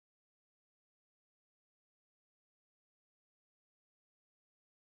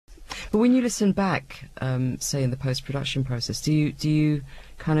But when you listen back, say in the post-production process, do you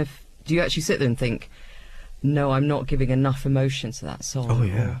actually sit there and think, no, I'm not giving enough emotion to that song? Oh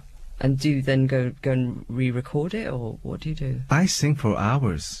yeah. And do you then go and re-record it, or what do you do? I sing for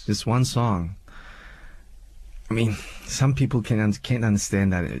hours, just one song. I mean, some people can't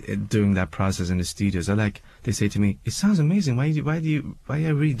understand that during that process in the studios. They say to me, "It sounds amazing. Why are you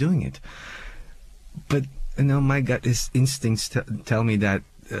redoing it?" But you know, my gut instincts tell me that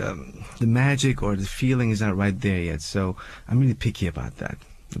the magic or the feeling is not right there yet. So I'm really picky about that,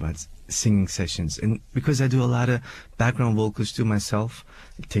 about singing sessions. And because I do a lot of background vocals to myself,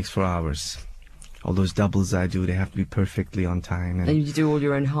 it takes 4 hours. All those doubles I do, they have to be perfectly on time. And you do all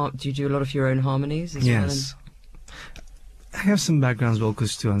your own do you do a lot of your own harmonies as well? Yes. I have some background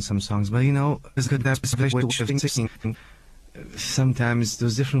vocals too on some songs, but you know, sometimes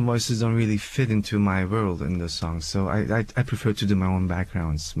those different voices don't really fit into my world in those songs, so I prefer to do my own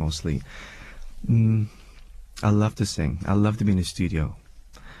backgrounds mostly. I love to sing. I love to be in the studio,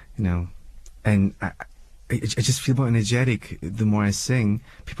 you know, and I just feel more energetic the more I sing.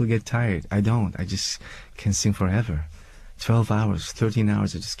 People get tired. I don't. I just can sing forever. 12 hours, 13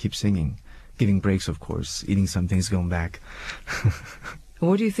 hours, I just keep singing. Giving breaks, of course, eating some things, going back.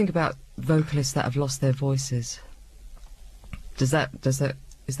 What do you think about vocalists that have lost their voices? Is that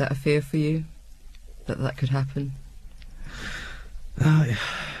a fear for you, that could happen?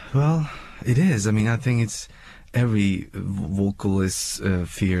 Well, it is. I mean, I think it's every vocalist's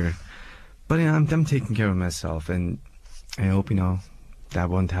fear. But you know, I'm taking care of myself, and I hope, you know, that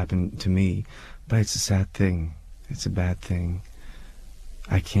won't happen to me. But it's a sad thing. It's a bad thing.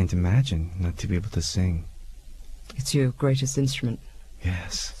 I can't imagine not to be able to sing. It's your greatest instrument.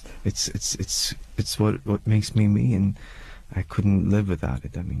 Yes, it's what makes me me, and I couldn't live without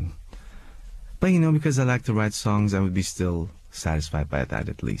it. I mean, but you know, because I like to write songs, I would be still satisfied by that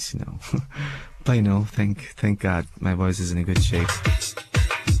at least, you know. But you know, thank God, my voice is in a good shape.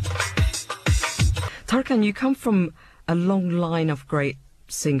 Tarkan, you come from a long line of great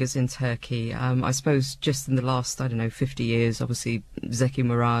singers in Turkey. I suppose just in the last, 50 years, obviously Zeki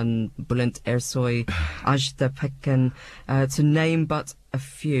Müren, Bülent Ersoy, Ajda Pekkan, to name but a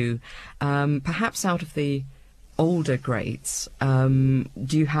few. Perhaps out of the older greats,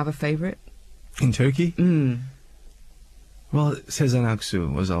 do you have a favourite? In Turkey? Well, Sezen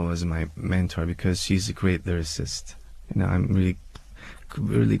Aksu was always my mentor because she's a great lyricist. You know, I'm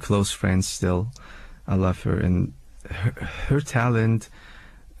really close friends still. I love her, and her talent,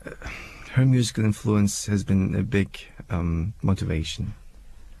 her musical influence has been a big motivation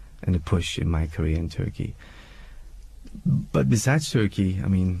and a push in my career in Turkey. But besides Turkey, I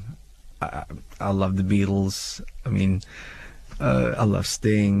mean, I love the Beatles. I mean, I love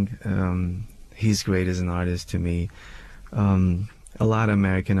Sting. He's great as an artist to me. A lot of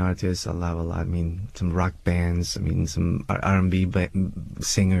American artists I love a lot. I mean, some rock bands. I mean, some R&B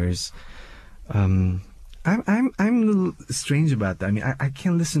singers. I'm a little strange about that. I mean, I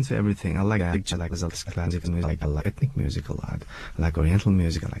can't listen to everything. I like classical music. I like ethnic music a lot. I like Oriental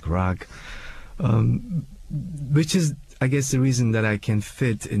music. I like rock, which is, I guess, the reason that I can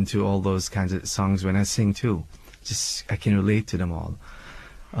fit into all those kinds of songs when I sing too. Just I can relate to them all.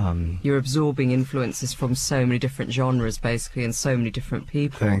 You're absorbing influences from so many different genres, basically, and so many different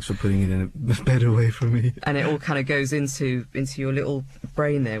people. Thanks for putting it in a better way for me. And it all kind of goes into your little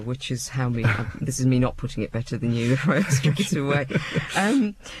brain there, which is how me. This is me not putting it better than you, straight away.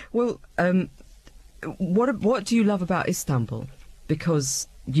 What do you love about Istanbul? Because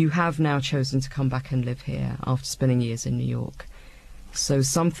you have now chosen to come back and live here after spending years in New York. So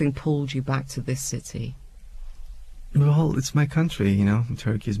something pulled you back to this city. Well, it's my country, you know.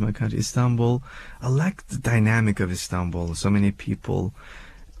 Turkey is my country. Istanbul, I like the dynamic of Istanbul. So many people.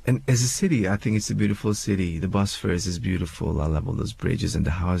 And as a city, I think it's a beautiful city. The Bosphorus is beautiful. I love all those bridges and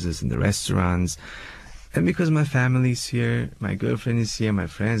the houses and the restaurants. And because my family's here, my girlfriend is here, my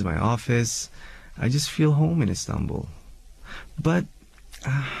friends, my office, I just feel home in Istanbul. But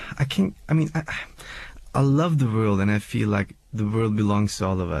I love the world, and I feel like the world belongs to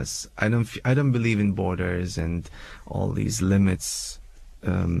all of us. I don't believe in borders and all these limits,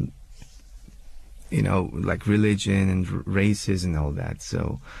 you know, like religion and races and all that.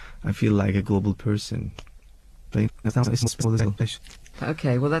 So I feel like a global person.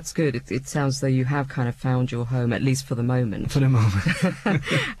 Okay, well, that's good. It sounds though you have kind of found your home, at least for the moment. For the moment.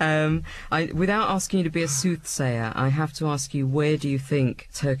 Without asking you to be a soothsayer, I have to ask you, where do you think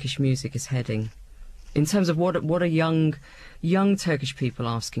Turkish music is heading? In terms of what are young Turkish people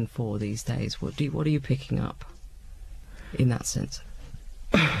asking for these days? What are you picking up in that sense?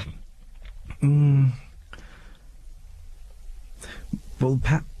 Well,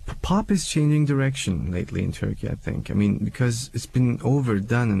 pop is changing direction lately in Turkey, I think. I mean, because it's been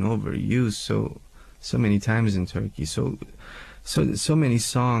overdone and overused so many times in Turkey. So many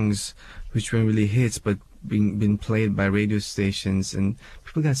songs which were really hits, but been played by radio stations, and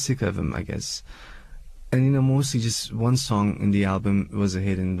people got sick of them, I guess. And you know, mostly just one song in the album was a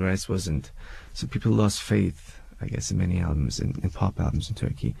hit, and the rest wasn't. So people lost faith, I guess, in many albums, in pop albums in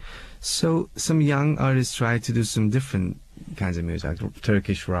Turkey. So some young artists tried to do some different kinds of music, like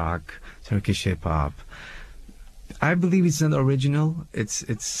Turkish rock, Turkish hip hop. I believe it's not original. It's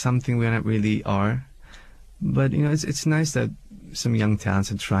something we not really are. But you know, it's nice that some young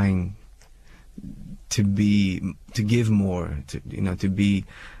talents are trying to give more, to be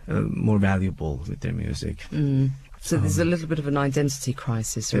more valuable with their music. So there's a little bit of an identity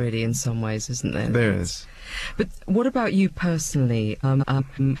crisis, really, in some ways, isn't there? There is. But what about you personally?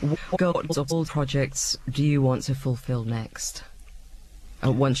 What of all projects do you want to fulfil next?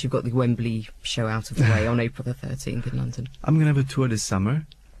 Once you've got the Wembley show out of the way on April the 13th in London. I'm going to have a tour this summer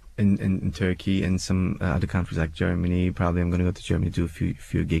in Turkey and some other countries like Germany. Probably I'm going to go to Germany, do a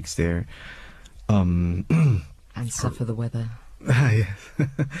few gigs there. And suffer the weather.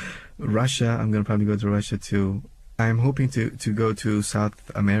 Russia, I'm going to probably go to Russia too. I'm hoping to go to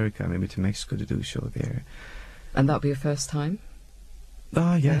South America, maybe to Mexico, to do a show there. And that'll be your first time?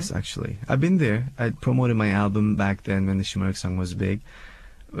 Yes, yeah. Actually. I've been there. I promoted my album back then when the Shimmerik song was big.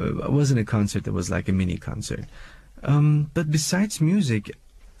 It wasn't a concert, it was like a mini concert. But besides music,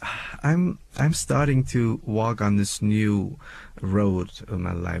 I'm starting to walk on this new road of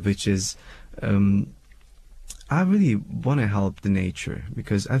my life, which is I really want to help the nature,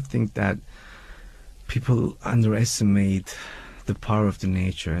 because I think that people underestimate the power of the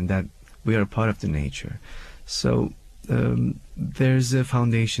nature, and that we are a part of the nature. So there's a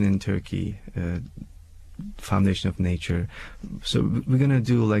foundation in Turkey, Foundation of Nature. So we're gonna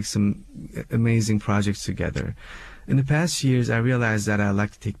do like some amazing projects together. In the past years, I realized that I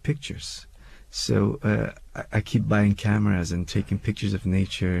like to take pictures. So I keep buying cameras and taking pictures of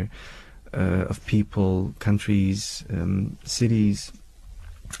nature, of people, countries, cities.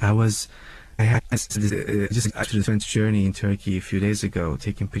 I had just a different journey in Turkey a few days ago,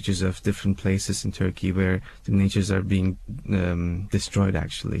 taking pictures of different places in Turkey where the natures are being destroyed,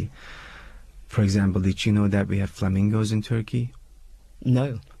 actually. For example, did you know that we have flamingos in Turkey?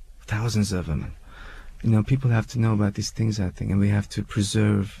 No. Thousands of them. You know, people have to know about these things, I think, and we have to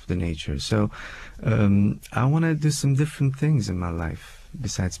preserve the nature. So I want to do some different things in my life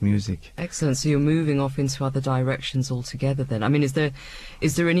besides music. Excellent. So you're moving off into other directions altogether then. I mean, is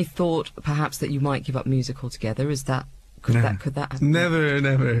there any thought perhaps that you might give up music altogether? Could that happen?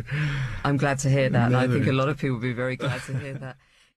 Never. I'm glad to hear that. Never. And I think a lot of people would be very glad to hear that.